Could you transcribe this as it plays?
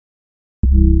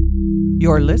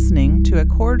You're listening to a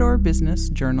Corridor Business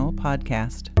Journal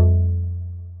podcast.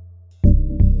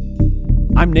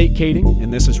 I'm Nate Kading,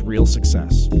 and this is Real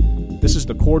Success. This is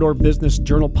the Corridor Business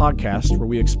Journal podcast where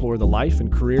we explore the life and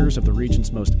careers of the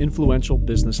region's most influential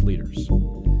business leaders.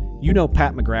 You know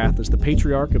Pat McGrath as the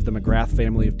patriarch of the McGrath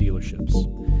family of dealerships.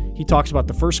 He talks about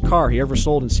the first car he ever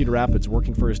sold in Cedar Rapids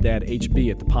working for his dad,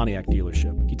 HB, at the Pontiac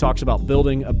dealership. He talks about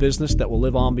building a business that will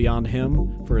live on beyond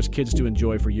him for his kids to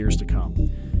enjoy for years to come.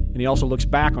 And he also looks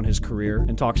back on his career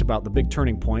and talks about the big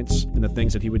turning points and the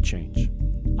things that he would change.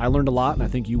 I learned a lot, and I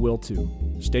think you will too.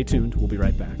 Stay tuned. We'll be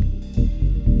right back.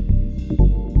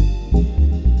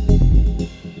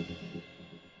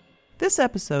 This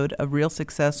episode of Real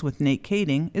Success with Nate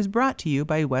Kading is brought to you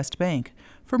by West Bank.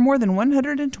 For more than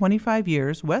 125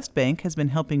 years, West Bank has been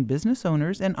helping business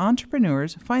owners and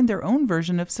entrepreneurs find their own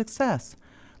version of success.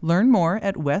 Learn more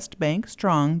at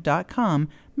westbankstrong.com,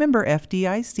 member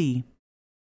FDIC.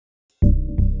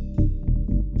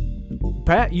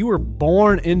 Pat, you were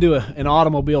born into an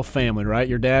automobile family, right?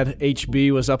 Your dad,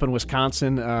 HB, was up in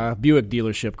Wisconsin, Buick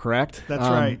dealership, correct? That's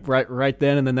right. Right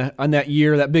then, and then on that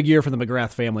year, that big year for the McGrath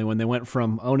family when they went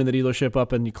from owning the dealership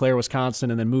up in Eau Claire,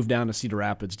 Wisconsin, and then moved down to Cedar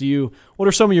Rapids. What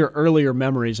are some of your earlier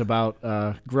memories about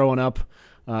growing up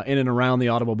in and around the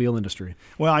automobile industry?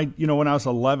 Well, when I was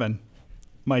 11,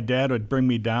 my dad would bring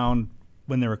me down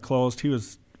when they were closed. He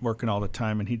was working all the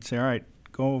time, and he'd say, all right,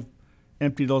 go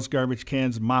empty those garbage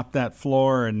cans, mop that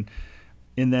floor, and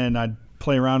then I'd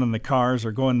play around in the cars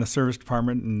or go in the service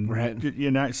department. And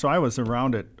right. So I was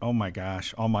around it, oh my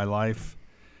gosh, all my life,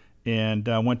 and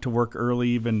went to work early.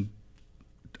 Even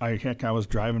I was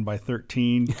driving by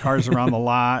 13 cars around the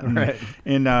lot, and, right.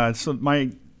 and so my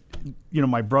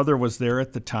brother was there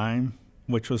at the time,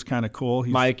 which was kind of cool.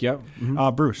 Mike, yep.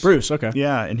 Mm-hmm. Bruce, okay.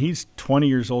 Yeah, and he's 20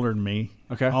 years older than me,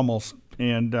 okay, almost.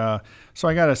 And so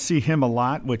I got to see him a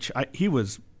lot, he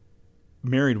was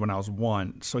married when I was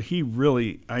 1. So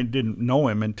I didn't know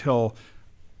him until,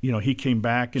 he came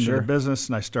back into the business,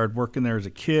 and I started working there as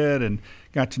a kid and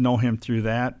got to know him through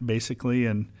that, basically.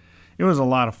 And it was a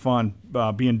lot of fun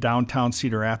being downtown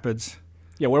Cedar Rapids.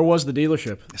 Yeah, where was the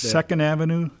dealership? 2nd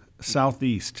Avenue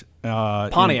Southeast.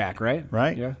 Pontiac, right?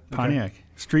 Right. Yeah. Pontiac. Okay.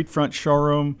 Street front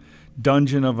showroom,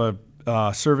 dungeon of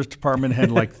a service department, had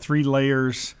like 3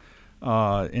 layers.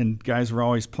 And guys were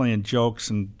always playing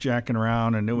jokes and jacking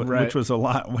around, and which was a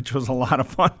lot of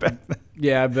fun back then.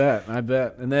 Yeah, I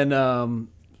bet. And then,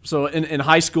 so in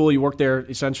high school, you worked there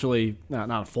essentially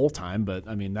not full time, but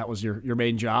I mean that was your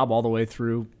main job all the way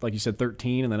through, like you said,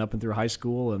 13, and then up and through high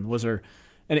school. And was there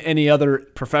any other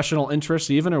professional interests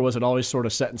even, or was it always sort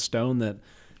of set in stone that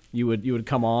you would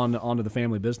come onto the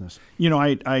family business?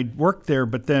 I worked there,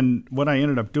 but then what I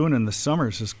ended up doing in the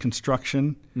summers is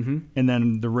construction, mm-hmm. and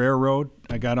then the railroad.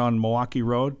 I got on Milwaukee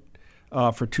Road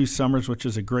for 2 summers, which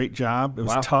is a great job. It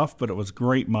was tough, but it was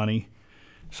great money.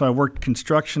 So I worked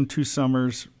construction 2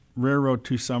 summers, railroad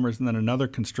 2 summers, and then another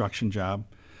construction job.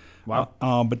 Wow.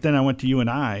 But then I went to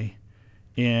UNI,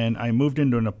 and I moved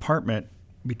into an apartment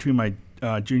between my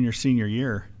junior, senior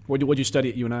year. What'd you study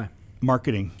at UNI?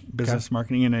 Marketing, business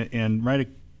marketing, and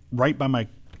right by my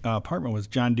apartment was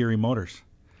John Deere Motors.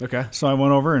 Okay. So I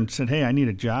went over and said, hey, I need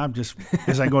a job just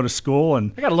as I go to school.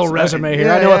 And I got a little resume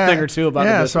here. I know a thing or two about the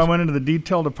business. So I went into the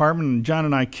detail department, and John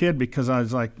and I kid because I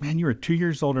was like, man, you were 2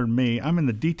 years older than me. I'm in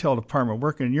the detail department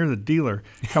working, and you're the dealer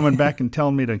coming back and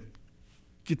telling me to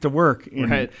get to work. And,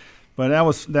 right. But that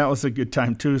was a good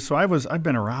time too. So I've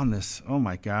been around this, oh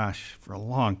my gosh, for a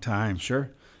long time. Sure.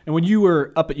 And when you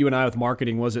were up at UNI with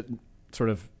marketing, was it sort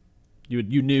of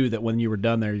you knew that when you were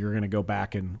done there, you were going to go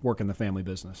back and work in the family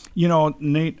business?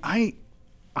 Nate, I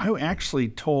actually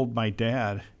told my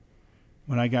dad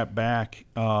when I got back,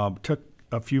 took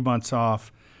a few months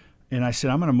off, and I said,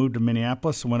 I'm going to move to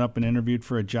Minneapolis. I went up and interviewed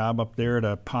for a job up there at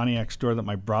a Pontiac store that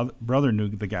my brother knew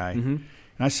the guy. Mm-hmm. And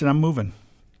I said, I'm moving.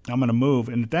 I'm going to move.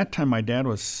 And at that time, my dad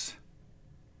was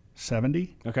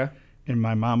 70. Okay. And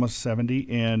my mom was 70.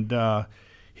 And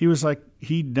he was like,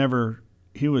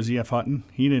 he was E.F. Hutton.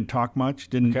 He didn't talk much,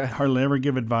 didn't hardly ever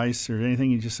give advice or anything.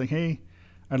 He's just like, hey,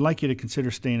 I'd like you to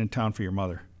consider staying in town for your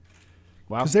mother.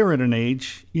 Wow. Because they were at an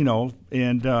age,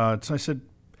 and so I said,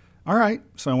 all right.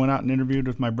 So I went out and interviewed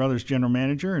with my brother's general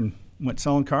manager and went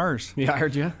selling cars. He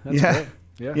hired you? That's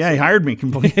great. Yeah, he hired me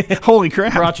completely. Holy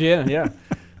crap. Brought you in, yeah.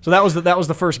 So that was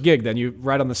the first gig then, you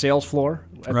right on the sales floor?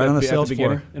 On the sales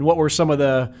floor. And what were some of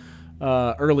the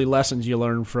early lessons you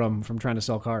learned from trying to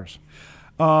sell cars?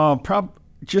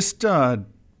 Just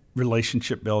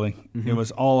relationship building. Mm-hmm. It was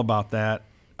all about that,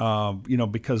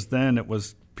 because then it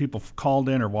was people called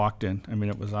in or walked in. I mean,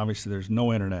 it was obviously there's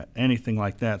no internet, anything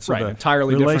like that. So right, the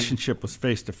entirely relationship was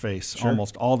face to face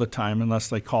almost all the time, unless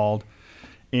they called.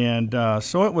 And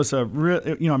so it was I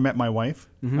met my wife.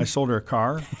 I sold her a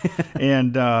car,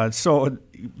 and so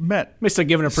met. Must have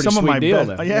given a pretty some sweet of my deal.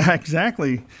 best, Then. yeah,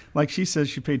 exactly. Like she says,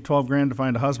 she paid $12,000 to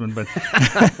find a husband, but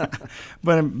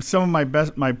some of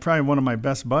probably one of my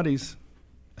best buddies,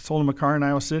 I sold him a car in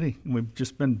Iowa City, and we've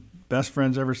just been best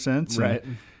friends ever since. Right.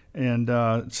 And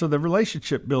so the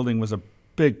relationship building was a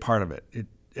big part of it.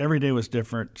 Every day was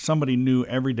different. Somebody new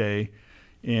every day.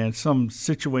 And some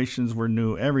situations were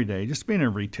new every day, just being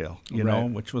in retail, you know,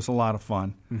 which was a lot of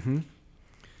fun. Mm-hmm.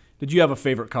 Did you have a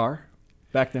favorite car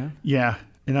back then? Yeah,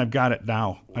 and I've got it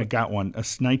now. I got one, a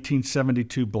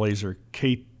 1972 Blazer,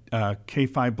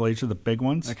 K5 Blazer, the big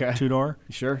ones, two-door.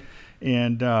 Sure.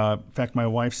 And in fact, my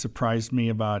wife surprised me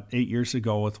about 8 years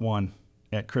ago with one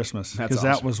at Christmas because awesome.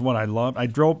 That was what I loved.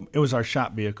 It was our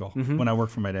shop vehicle when I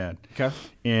worked for my dad. Okay.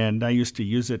 And I used to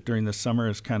use it during the summer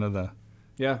as kind of the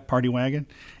party wagon.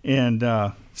 And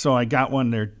so I got one.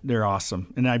 They're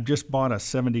awesome. And I just bought a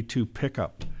 72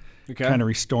 pickup, kind of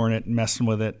restoring it and messing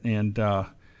with it. And I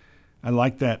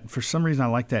like that. For some reason, I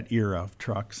like that era of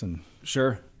trucks. And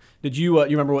sure. Did you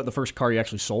remember what the first car you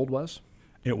actually sold was?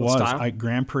 It was a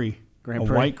Grand Prix, a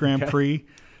white Grand Prix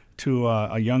to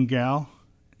a young gal.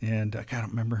 And I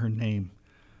don't remember her name.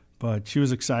 But she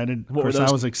was excited. Of course, I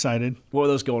was excited. What were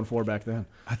those going for back then?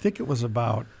 I think it was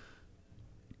about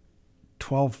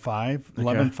 12.5,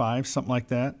 11.5, something like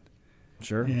that.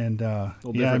 Sure. And I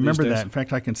remember that. In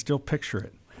fact, I can still picture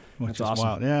it, which is awesome.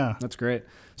 wild. Yeah. That's great.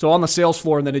 So on the sales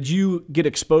floor, and then did you get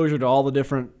exposure to all the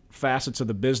different facets of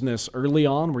the business early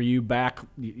on? Were you back,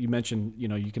 you mentioned,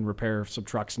 you can repair some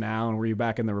trucks now, and were you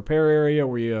back in the repair area?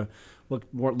 Were you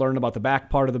learning about the back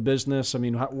part of the business? I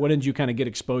mean, when did you kind of get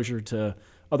exposure to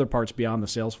other parts beyond the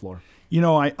sales floor?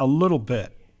 A little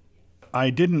bit.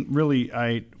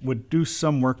 I would do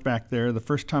some work back there. The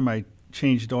first time I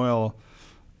changed oil,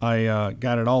 I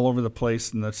got it all over the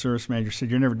place, and the service manager said,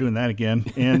 "You're never doing that again."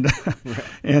 And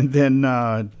and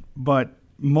then, but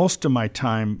most of my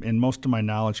time and most of my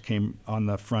knowledge came on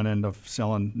the front end of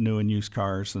selling new and used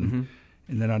cars, and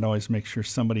then I'd always make sure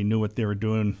somebody knew what they were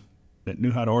doing, that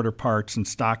knew how to order parts and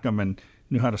stock them, and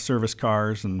knew how to service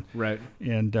cars, and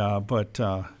but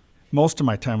most of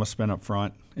my time was spent up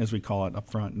front, as we call it, up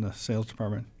front in the sales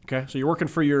department. Okay, so you're working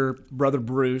for your brother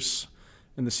Bruce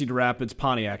in the Cedar Rapids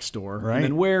Pontiac store. Right. And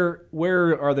then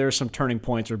where are there some turning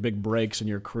points or big breaks in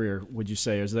your career, would you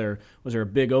say? Was there a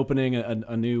big opening,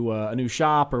 a new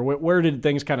shop, or where did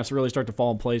things kind of really start to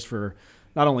fall in place for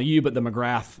not only you but the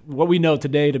McGrath, what we know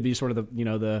today to be sort of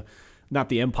the not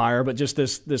the empire, but just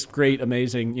this great,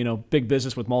 amazing, big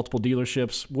business with multiple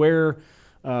dealerships? Where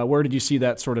did you see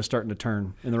that sort of starting to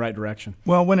turn in the right direction?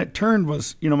 Well, when it turned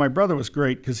was, my brother was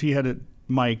great because he had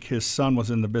Mike, his son, was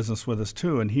in the business with us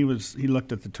too, and he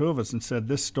looked at the two of us and said,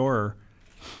 "This store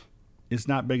is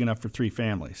not big enough for 3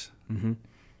 families." Mm-hmm.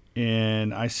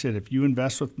 And I said, "If you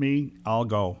invest with me, I'll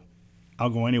go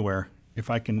anywhere if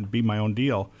I can be my own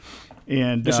deal."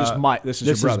 And this is your brother. This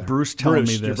is Bruce telling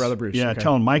me this. Your brother Bruce. Yeah, okay.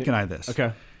 Telling Mike and I this.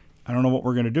 Okay. I don't know what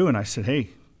we're going to do. And I said,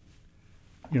 "Hey,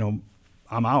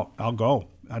 I'm out. I'll go.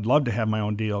 I'd love to have my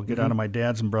own deal, get out of my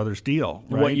dad's and brother's deal."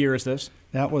 Right? What year is this?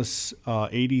 That was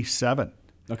 87.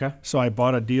 Okay. So I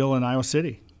bought a deal in Iowa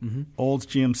City, Olds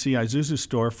GMC Isuzu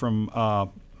store from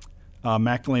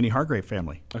McElhaney Hargrave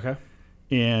family. Okay.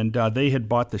 And they had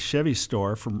bought the Chevy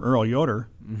store from Earl Yoder,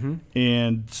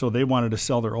 and so they wanted to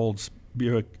sell their Olds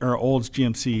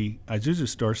GMC Isuzu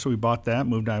store. So we bought that,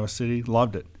 moved to Iowa City,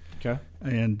 loved it. Okay.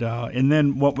 And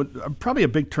then probably a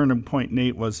big turning point,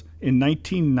 Nate, was in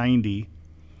 1990,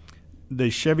 the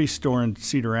Chevy store in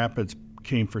Cedar Rapids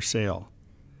came for sale.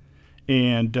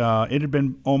 And it had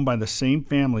been owned by the same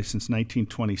family since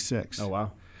 1926. Oh,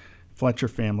 wow. Fletcher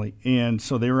family. And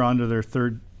so they were on to their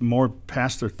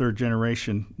past their third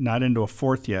generation, not into a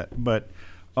fourth yet. But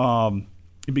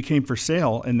it became for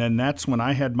sale. And then that's when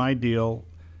I had my deal.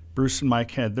 Bruce and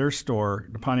Mike had their store,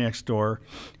 the Pontiac store,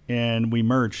 and we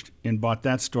merged and bought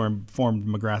that store and formed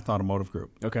McGrath Automotive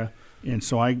Group. Okay. And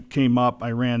so I came up,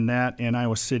 I ran that in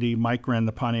Iowa City. Mike ran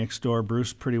the Pontiac store.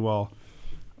 Bruce pretty well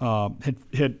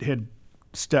had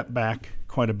stepped back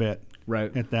quite a bit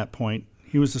at that point.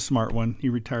 He was the smart one. He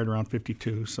retired around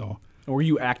 52. So, were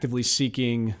you actively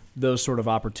seeking those sort of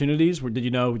opportunities? Did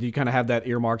you kind of have that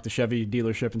earmarked, the Chevy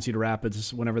dealership in Cedar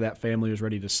Rapids? Whenever that family was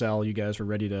ready to sell, you guys were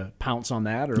ready to pounce on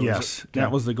that? Or yes,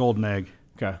 that was the golden egg.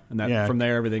 Okay, and from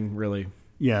there everything really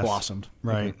blossomed.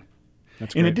 Right. Okay.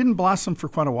 That's great. And it didn't blossom for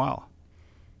quite a while.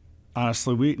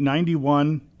 Honestly,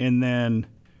 91, and then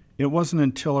It wasn't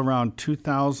until around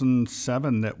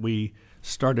 2007 that we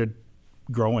started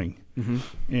growing.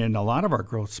 And a lot of our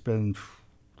growth's been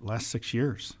the last 6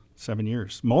 years, 7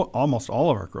 years. Almost all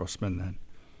of our growth's been then.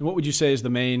 And what would you say is the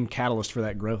main catalyst for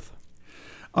that growth?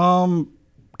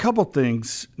 Couple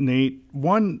things, Nate.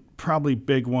 One probably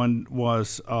big one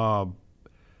was I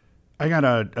got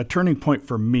a turning point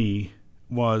for me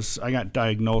was I got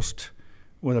diagnosed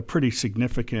with a pretty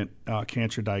significant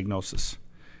cancer diagnosis,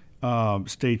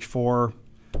 stage 4.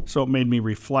 So it made me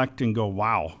reflect and go,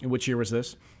 wow. And which year was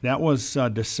this? That was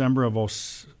December of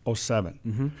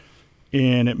 07.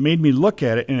 And it made me look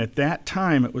at it. And at that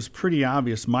time, it was pretty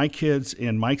obvious my kids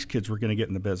and Mike's kids were going to get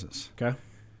in the business. Okay.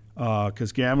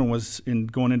 Because Gavin was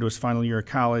going into his final year of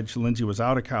college. Lindsay was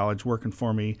out of college working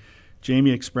for me.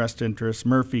 Jamie expressed interest.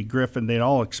 Murphy, Griffin, they'd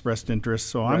all expressed interest.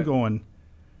 So I'm going,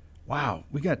 wow,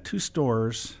 we got 2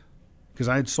 stores, because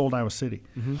I had sold Iowa City.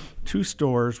 2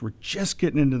 stores. We're just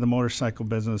getting into the motorcycle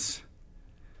business.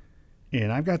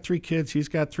 And I've got 3 kids. He's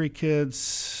got 3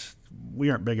 kids. We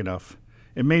aren't big enough.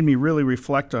 It made me really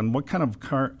reflect on what kind of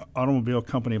automobile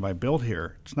company have I built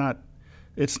here.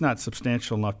 It's not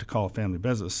substantial enough to call a family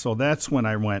business. So that's when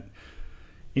I went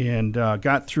and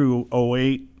got through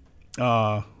 08,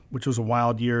 which was a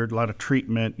wild year, a lot of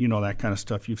treatment, that kind of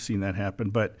stuff. You've seen that happen.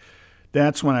 But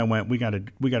that's when I went, we got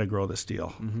to grow this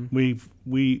deal.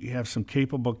 We have some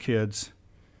capable kids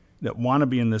that want to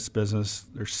be in this business.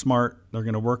 They're smart. They're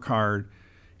going to work hard.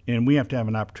 And we have to have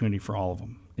an opportunity for all of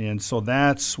them. And so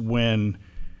that's when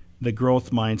the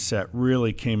growth mindset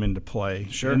really came into play.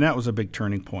 Sure. And that was a big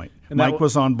turning point. And Mike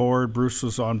was on board. Bruce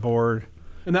was on board.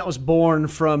 And that was born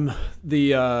from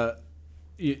the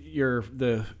your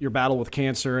battle with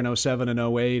cancer in 07 and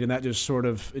 08, and that just sort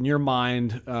of, in your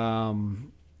mind,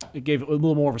 it gave a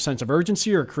little more of a sense of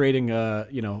urgency, or creating a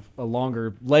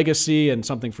longer legacy and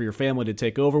something for your family to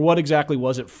take over. What exactly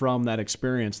was it from that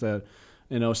experience that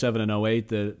in 07 and 08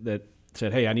 that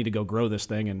said, hey, I need to go grow this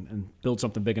thing and build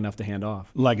something big enough to hand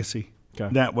off? Legacy. Okay.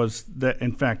 That was that.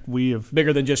 In fact, we have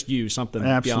bigger than just you, something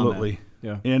absolutely.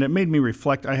 Beyond that. Yeah. And it made me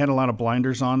reflect. I had a lot of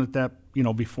blinders on at that,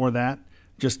 before that.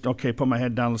 Just, okay, put my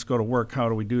head down, let's go to work. How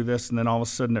do we do this? And then all of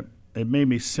a sudden it made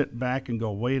me sit back and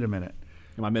go, wait a minute.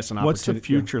 Am I missing opportunity? What's the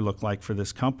future look like for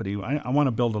this company? I want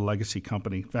to build a legacy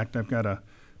company. In fact, I've got a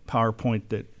PowerPoint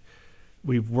that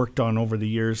we've worked on over the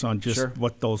years on just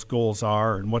what those goals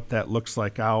are and what that looks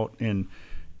like out. And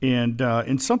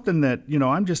something that,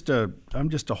 I'm just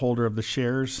a holder of the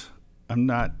shares. I'm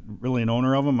not really an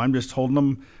owner of them. I'm just holding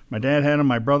them. My dad had them.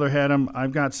 My brother had them.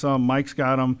 I've got some. Mike's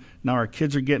got them. Now our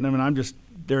kids are getting them, and I'm just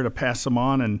there to pass them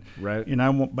on. And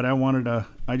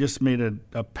I just made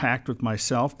a pact with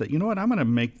myself that, I'm going to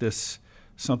make this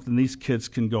something these kids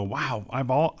can go,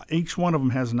 wow, each one of them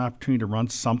has an opportunity to run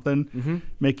something,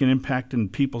 make an impact in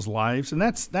people's lives. And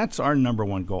that's our number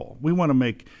one goal. We want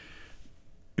to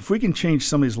if we can change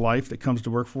somebody's life that comes to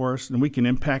work for us, and we can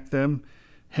impact them,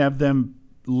 have them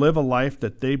live a life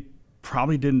that they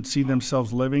probably didn't see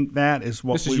themselves living, that is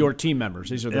what this is your team members.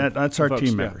 These are that's our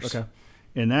team members. Okay.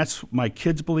 And that's, my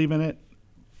kids believe in it.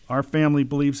 Our family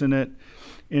believes in it.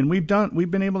 And we've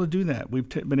been able to do that. We've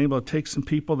been able to take some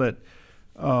people that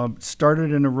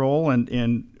started in a role,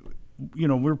 and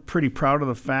we're pretty proud of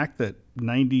the fact that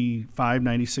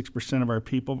 96% of our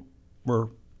people were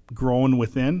growing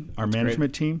within our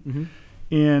management team.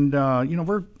 And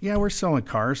we're selling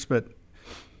cars, but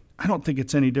I don't think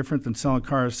it's any different than selling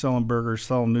cars, selling burgers,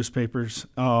 selling newspapers.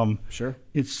 Sure.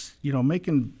 It's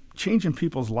changing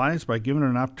people's lives by giving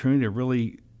them an opportunity to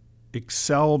really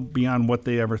excel beyond what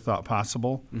they ever thought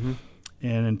possible,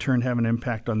 and in turn have an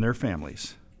impact on their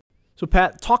families. So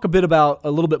Pat, talk a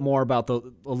little bit more about the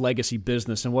legacy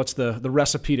business, and what's the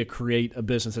recipe to create a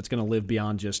business that's going to live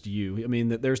beyond just you. I mean,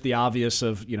 there's the obvious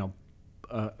of,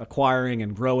 acquiring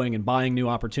and growing and buying new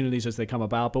opportunities as they come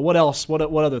about. But what else? What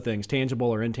other things, tangible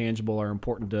or intangible, are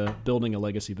important to building a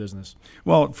legacy business?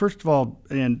 Well, first of all,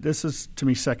 and this is to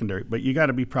me secondary, but you got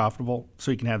to be profitable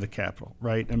so you can have the capital,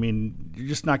 right? I mean, you're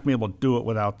just not going to be able to do it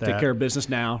without that. Take care of business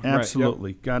now.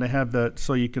 Absolutely. Right. Yep. Got to have that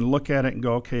so you can look at it and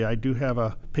go, okay, I do have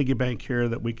a piggy bank here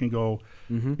that we can go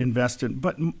invest in.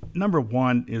 But number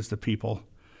one is the people.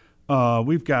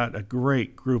 We've got a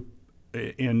great group,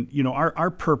 and our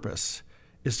purpose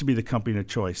is to be the company of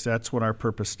choice. That's what our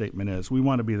purpose statement is. We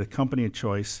want to be the company of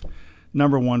choice,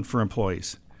 number one for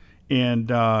employees. And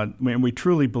we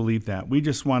truly believe that. We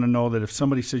just want to know that if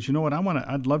somebody says, you know what,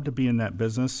 I'd love to be in that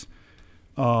business,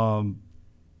 I want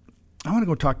to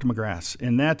go talk to McGrath.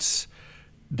 And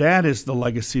that is the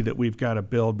legacy that we've got to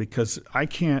build, because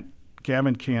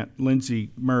Gavin can't,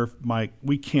 Lindsay, Murph, Mike,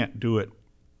 we can't do it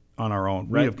on our own.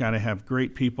 Right. We have got to have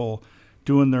great people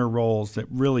doing their roles that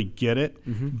really get it,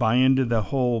 buy into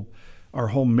our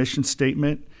whole mission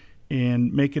statement,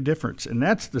 and make a difference. And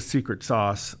that's the secret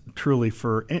sauce, truly,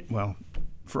 for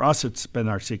us, it's been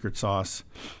our secret sauce,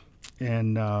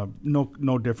 and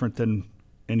no different than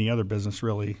any other business,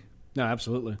 really. No,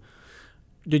 absolutely.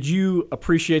 Did you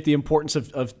appreciate the importance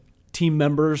of team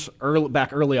members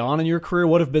back early on in your career?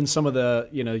 What have been some of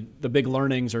the big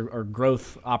learnings or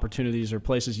growth opportunities or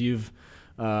places you've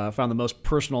found the most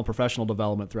personal and professional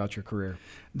development throughout your career?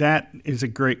 That is a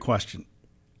great question.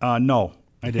 No,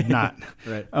 I did not.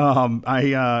 Right.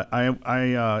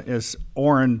 As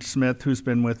Orrin Smith, who's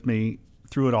been with me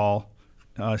through it all,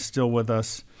 still with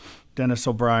us, Dennis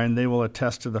O'Brien, they will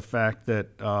attest to the fact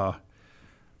that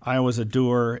I was a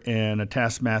doer and a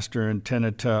taskmaster and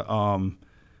tended to,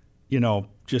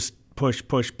 just push.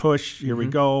 Here we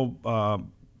go.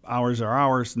 Hours are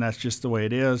hours, and that's just the way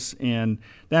it is. And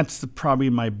that's probably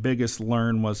my biggest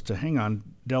learn was to hang on,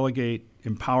 delegate,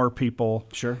 empower people.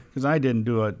 Sure. Because I didn't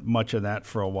do much of that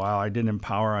for a while. I didn't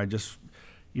empower. I just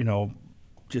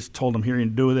told them, here, you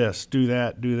do this, do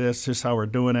that, do this. This is how we're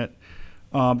doing it.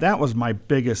 That was my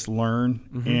biggest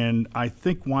learn. And I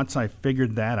think once I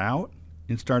figured that out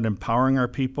and started empowering our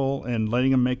people and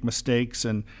letting them make mistakes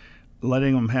and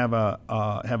letting them have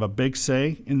a big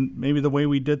say in maybe the way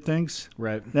we did things,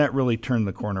 right, that really turned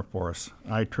the corner for us.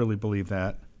 I truly believe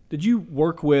that. Did you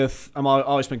work with, I've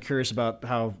always been curious about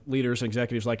how leaders and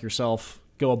executives like yourself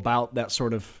go about that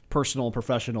sort of personal and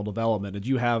professional development. Did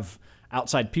you have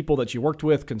outside people that you worked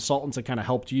with, consultants that kind of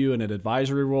helped you in an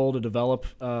advisory role to develop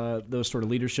those sort of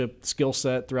leadership skill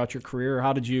set throughout your career?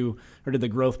 Or did the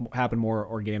growth happen more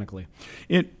organically?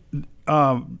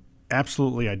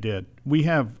 Absolutely, I did. We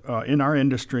have, in our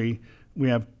industry, we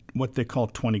have what they call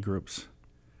 20 groups.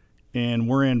 And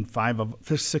we're in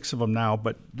 6 of them now,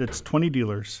 but it's 20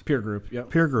 dealers. Peer group, yep.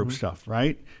 Peer group stuff,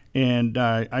 right? And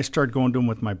I started going to them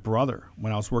with my brother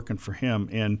when I was working for him.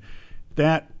 And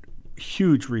that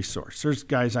huge resource. There's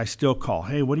guys I still call.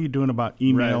 Hey, what are you doing about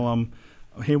email them?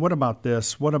 Hey, what about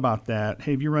this? What about that?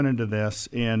 Hey, have you run into this?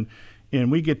 And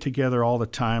we get together all the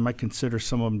time. I consider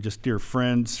some of them just dear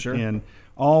friends. Sure. And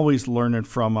always learning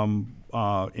from them.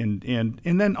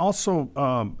 And then also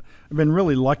I've been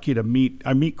really lucky to meet.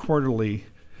 I meet quarterly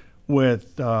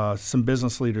with some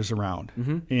business leaders around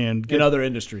and in other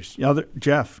industries.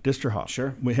 Jeff Disterhoff.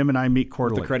 Sure. With him and I meet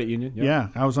quarterly. With the credit union. Yep. Yeah,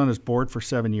 I was on his board for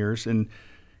 7 years, and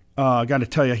I got to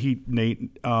tell you,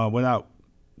 Nate, without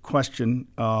question,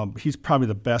 he's probably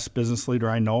the best business leader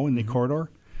I know in the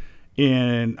corridor,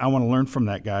 and I want to learn from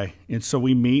that guy. And so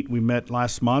we meet. We met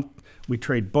last month. We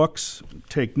trade books,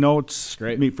 take notes,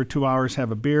 meet for 2 hours,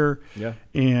 have a beer,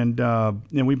 and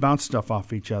we bounce stuff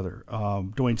off each other.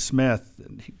 Dwayne Smith,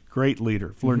 great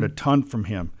leader. Learned a ton from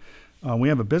him. We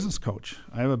have a business coach.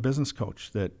 I have a business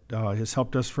coach that has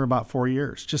helped us for about 4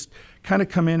 years. Just kind of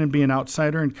come in and be an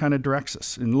outsider and kind of directs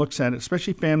us and looks at it,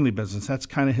 especially family business. That's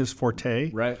kind of his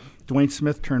forte. Right. Dwayne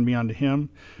Smith turned me on to him.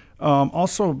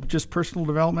 Also, just personal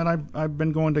development. I've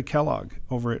been going to Kellogg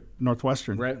over at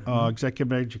Northwestern,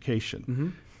 executive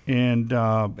education, and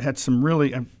had some really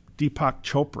Deepak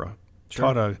Chopra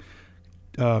taught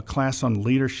a class on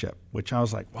leadership, which I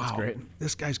was like, wow,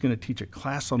 this guy's going to teach a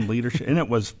class on leadership, and it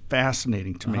was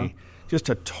fascinating to me. Just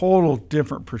a total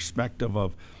different perspective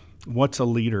of what's a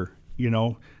leader.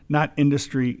 Not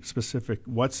industry specific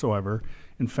whatsoever.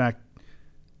 In fact,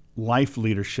 life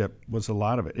leadership was a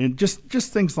lot of it, and just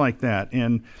things like that.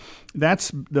 And that's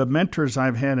the mentors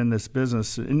I've had in this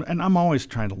business, and I'm always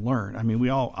trying to learn. I mean, we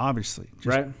all obviously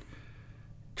just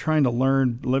trying to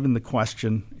learn, live in the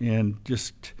question, and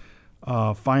just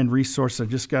find resources. I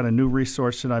just got a new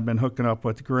resource that I've been hooking up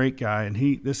with. Great guy, and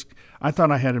I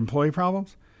thought I had employee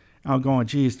problems. I'm going,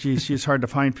 geez, it's hard to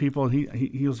find people.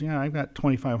 He was, I've got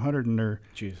 2,500 and they're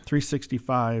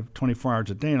 365, 24 hours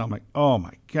a day. And I'm like, oh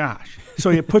my gosh. So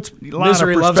it puts a lot of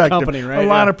perspective. Loves company, right? A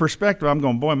lot of perspective. I'm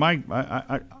going, boy,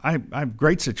 I have a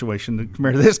great situation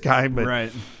compared to this guy. But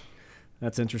right.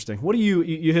 That's interesting. What do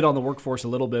you hit on the workforce a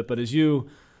little bit, but as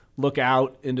you look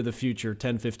out into the future,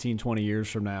 10, 15, 20 years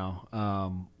from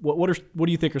now, what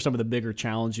do you think are some of the bigger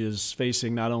challenges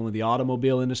facing not only the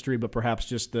automobile industry, but perhaps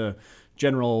just the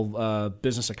general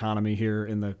business economy here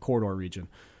in the corridor region?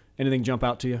 Anything jump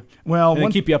out to you? Well,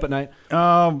 keep you up at night?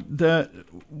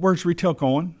 Where's retail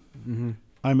going? Mm-hmm.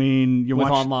 I mean, with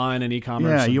online and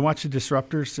e-commerce. Yeah, you watch the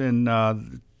disruptors, and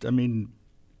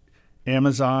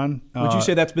Amazon. Would you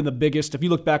say that's been the biggest? If you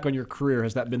look back on your career,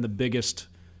 has that been the biggest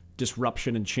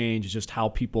disruption and change? Is just how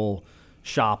people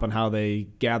shop and how they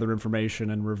gather information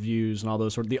and reviews and all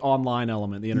those sort of the online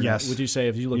element, the internet? Yes. Would you say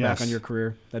if you look back on your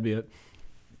career, that'd be it?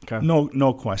 Okay.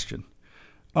 No question.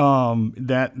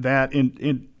 That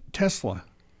in Tesla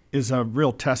is a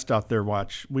real test out there.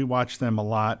 We watch them a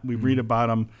lot. We read about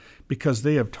them because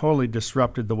they have totally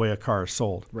disrupted the way a car is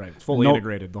sold. Right, it's fully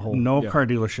integrated. The whole car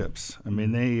dealerships. I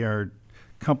mean, they are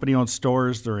company-owned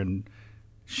stores. They're in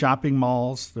shopping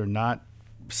malls. They're not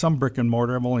some brick and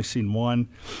mortar. I've only seen one,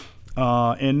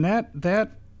 and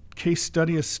that case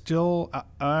study is still.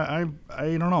 I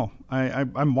don't know.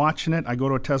 I'm watching it. I go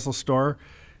to a Tesla store.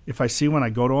 If I see one, I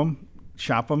go to them,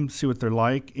 shop them, see what they're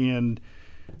like, and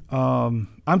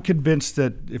I'm convinced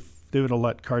that if they would have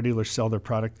let car dealers sell their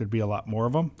product, there'd be a lot more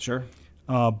of them. Sure.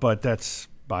 But that's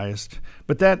biased.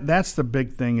 But that's the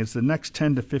big thing is the next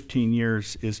 10 to 15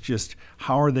 years is just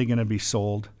how are they going to be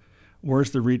sold?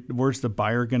 Where's the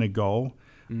buyer going to go?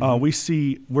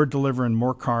 We're delivering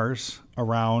more cars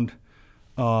around,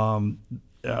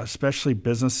 especially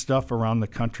business stuff around the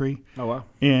country. Oh, wow.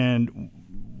 And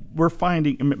we're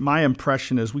finding, my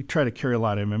impression is we try to carry a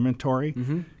lot of inventory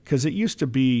because it used to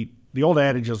be, the old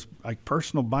adage is like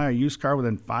person will buy a used car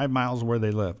within 5 miles of where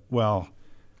they live. Well,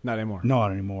 not anymore.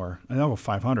 Not anymore. And they'll go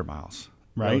 500 miles,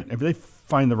 right? Really? If they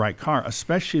find the right car,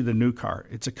 especially the new car,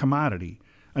 it's a commodity.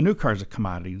 A new car is a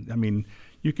commodity. I mean,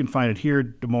 you can find it here,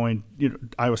 Des Moines,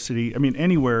 Iowa City. I mean,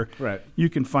 anywhere you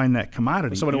can find that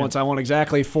commodity. Somebody wants, I want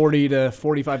exactly 40 to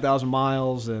 45,000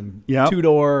 miles and Yep.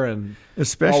 two-door and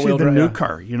especially all-wheel the drive. new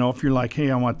car. If you're like,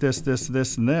 hey, I want this, this,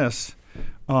 this, and this.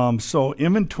 So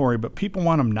inventory, but people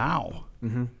want them now.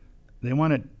 They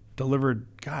want it delivered,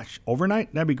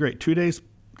 overnight? That'd be great. 2 days?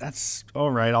 That's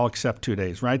all right. I'll accept 2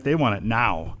 days, right? They want it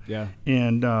now. Yeah.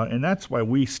 And that's why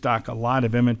we stock a lot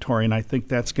of inventory, and I think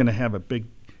that's going to have a big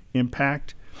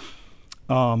impact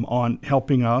on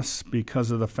helping us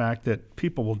because of the fact that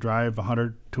people will drive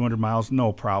 100, 200 miles,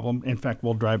 no problem. In fact,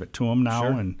 we'll drive it to them now.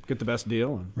 Sure. And get the best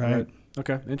deal. Right.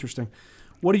 Okay, interesting.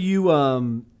 What do you,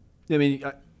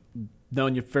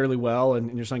 knowing you fairly well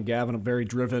and your son Gavin, very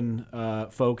driven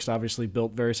folks, obviously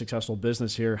built very successful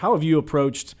business here. How have you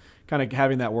approached kind of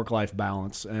having that work-life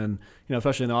balance? And,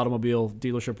 especially in the automobile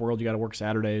dealership world, you got to work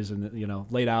Saturdays and,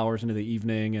 late hours into the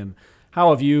evening. And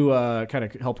how have you kind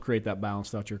of helped create that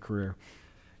balance throughout your career?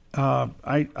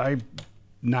 I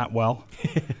not well.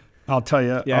 I'll tell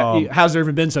you. Yeah. Has there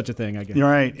even been such a thing, I guess? You're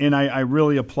right. And I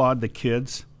really applaud the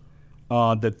kids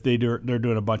that they're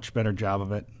doing a much better job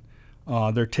of it.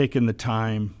 They're taking the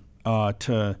time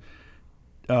to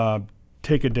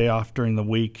take a day off during the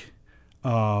week.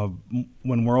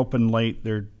 When we're open late,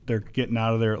 they're getting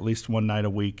out of there at least one night a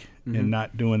week and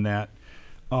not doing that.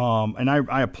 And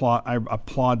I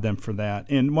applaud them for that.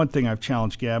 And one thing I've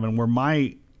challenged Gavin, where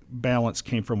my balance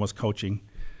came from, was coaching.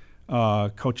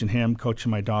 Coaching him,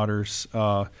 coaching my daughters.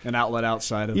 An outlet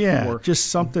outside of work. Just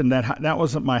something that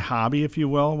wasn't my hobby, if you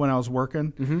will, when I was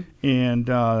working.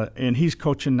 And he's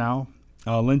coaching now.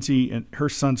 Lindsay and her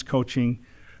son's coaching.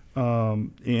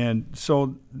 And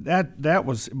so that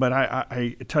was, but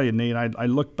I tell you, Nate, I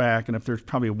look back, and if there's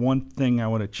probably one thing I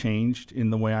would have changed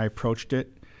in the way I approached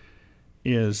it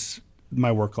is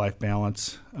my work-life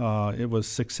balance. It was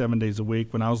 6-7 days a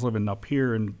week. When I was living up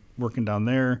here and working down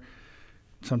there,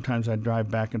 sometimes I'd drive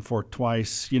back and forth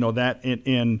twice, that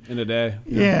in a day.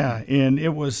 Yeah. And it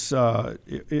was,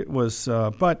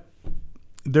 but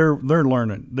they're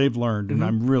learning. They've learned, and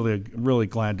I'm really, really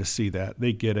glad to see that.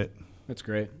 They get it. That's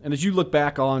great. And as you look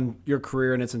back on your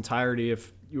career in its entirety,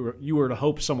 if you were to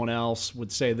hope someone else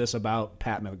would say this about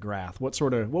Pat McGrath, what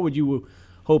would you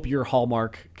hope your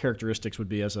hallmark characteristics would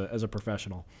be as a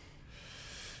professional?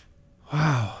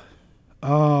 Wow.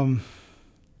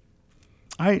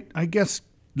 I guess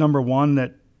number one,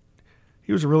 that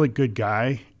he was a really good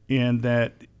guy, and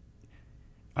that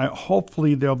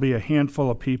hopefully there'll be a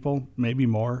handful of people, maybe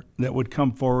more, that would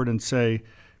come forward and say,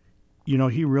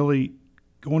 he really,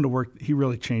 going to work, he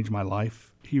really changed my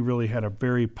life. He really had a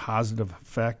very positive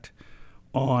effect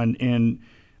on, and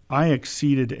I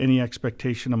exceeded any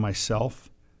expectation of myself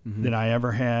that I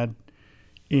ever had.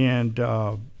 And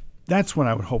that's when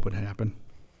I would hope it happened.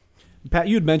 Pat,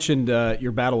 you had mentioned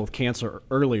your battle with cancer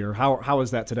earlier. How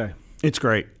is that today? It's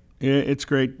great. It's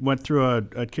great. Went through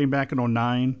came back in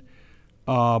 2009,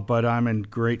 but I'm in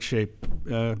great shape.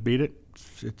 Beat it.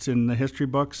 It's in the history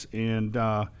books, and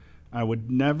I would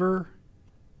never,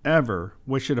 ever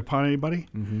wish it upon anybody.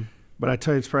 But I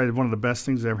tell you, it's probably one of the best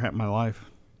things that ever happened in my life.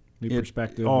 New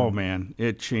perspective. Oh, man.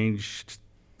 It changed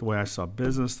the way I saw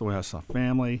business, the way I saw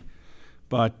family.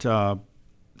 But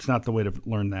it's not the way to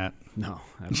learn that. No.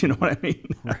 You know what I mean?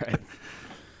 Right.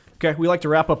 Okay, we like to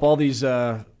wrap up all these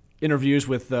interviews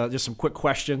with just some quick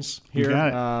questions here. You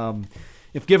got it.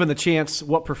 If given the chance,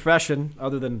 what profession,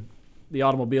 other than the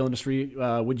automobile industry,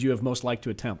 would you have most liked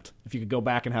to attempt? If you could go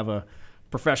back and have a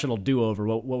professional do-over,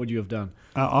 what would you have done?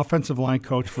 Offensive line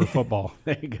coach for football.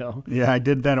 There you go. Yeah, I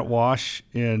did that at Wash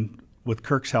and with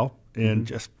Kirk's help, and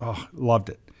just loved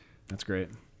it. That's great.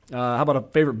 How about a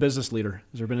favorite business leader?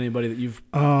 Has there been anybody that you've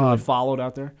really followed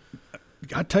out there?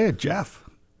 I'll tell you, Jeff.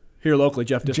 Here locally,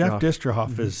 Jeff Distroff. Jeff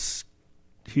Distroff is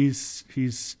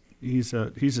he's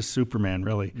a Superman,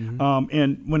 really.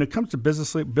 And when it comes to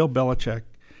business leader, Bill Belichick.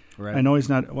 Right. I know he's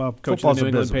not coach football's of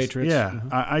the New a England business. Patriots. Yeah,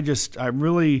 I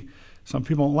really. Some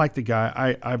people don't like the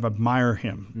guy. I admire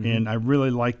him, and I really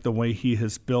like the way he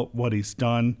has built what he's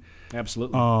done.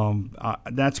 Absolutely.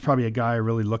 That's probably a guy I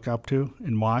really look up to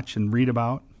and watch and read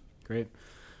about. Great.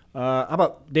 How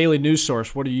about daily news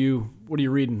source? What are you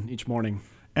reading each morning?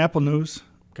 Apple News.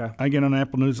 Okay. I get on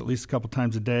Apple News at least a couple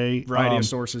times a day. Variety of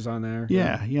sources on there.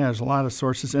 Yeah, there's a lot of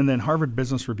sources. And then Harvard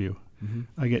Business Review.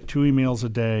 I get 2 emails a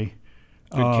day.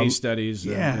 Good case studies.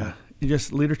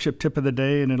 Just leadership tip of the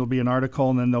day, and it'll be an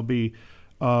article, and then there'll be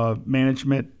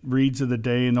management reads of the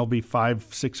day, and there'll be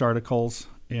 5-6 articles.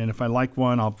 And if I like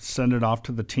one, I'll send it off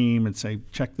to the team and say,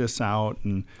 check this out.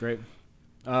 And great.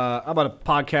 How about a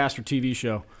podcast or TV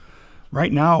show?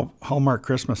 Right now, Hallmark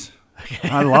Christmas.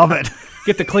 I love it.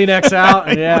 Get the Kleenex out.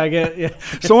 And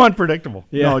So unpredictable.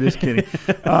 Yeah. No, just kidding.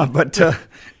 But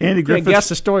Andy Griffith. Guess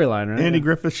the storyline, right? Andy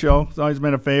Griffith's show has always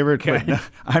been a favorite. Okay. But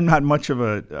I'm not much of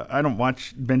I don't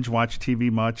binge watch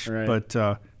TV much. Right.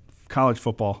 But college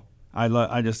football,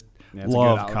 I just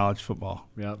love college football.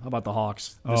 Yeah. How about the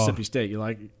Hawks, Mississippi State? You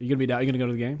gonna be down? You gonna go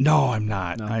to the game? No, I'm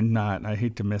not. No. I'm not. I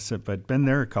hate to miss it, but been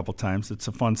there a couple times. It's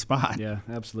a fun spot. Yeah,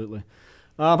 absolutely.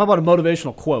 How about a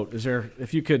motivational quote?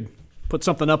 If you could put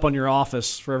something up on your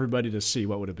office for everybody to see,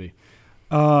 what would it be?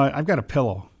 I've got a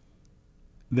pillow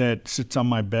that sits on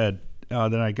my bed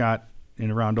that I got in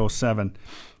around 2007,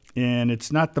 and it's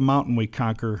not The Mountain We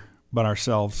Conquer, but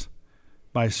Ourselves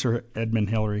by Sir Edmund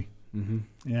Hillary. And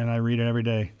I read it every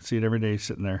day, see it every day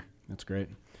sitting there. That's great.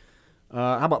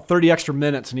 How about 30 extra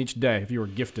minutes in each day? If you were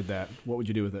gifted that, what would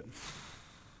you do with it?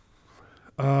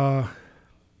 I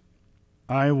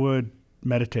would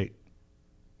meditate.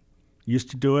 Used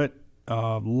to do it.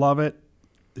 Love it.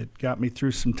 It got me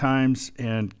through some times,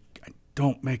 and I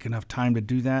don't make enough time to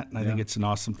do that, and I think it's an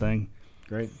awesome thing.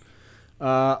 Great.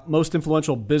 Most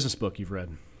influential business book you've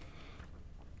read?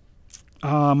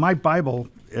 My Bible,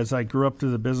 as I grew up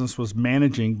through the business, was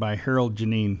Managing by Harold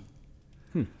Janine.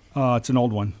 It's an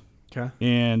old one. Okay.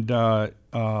 And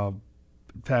in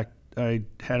fact, I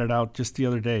had it out just the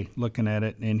other day looking at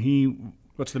it, and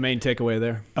What's the main takeaway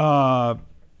there?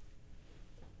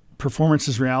 Performance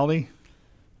is reality.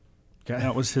 Okay.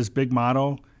 That was his big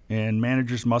motto, and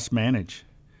managers must manage.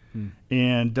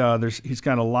 And he's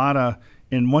got a lot of,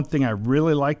 and one thing I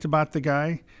really liked about the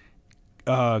guy,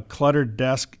 cluttered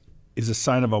desk is a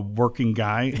sign of a working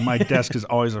guy. My desk is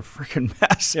always a freaking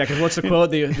mess. Yeah, because what's the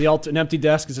quote? An empty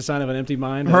desk is a sign of an empty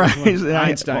mind. Right.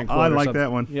 Einstein quote. I like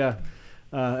that one. Yeah,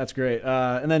 that's great.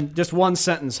 And then just one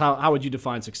sentence. How would you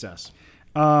define success?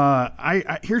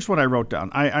 Here's what I wrote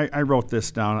down. I wrote this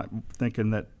down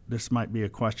thinking that this might be a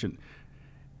question.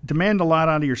 Demand a lot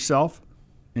out of yourself.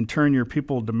 In turn, your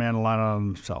people demand a lot out of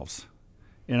themselves.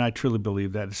 And I truly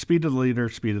believe that. Speed of the leader,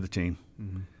 speed of the team.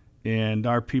 And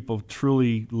our people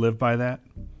truly live by that.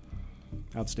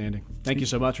 Outstanding. Thank you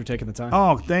so much for taking the time.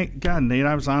 Oh, thank God, Nate.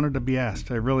 I was honored to be asked.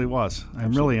 I really was.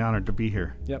 I'm really honored to be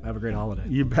here. Yep. Have a great holiday.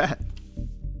 You bet.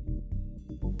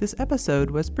 This episode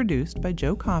was produced by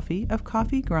Joe Coffey of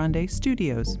Coffee Grande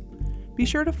Studios. Be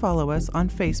sure to follow us on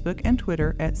Facebook and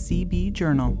Twitter at CB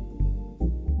Journal.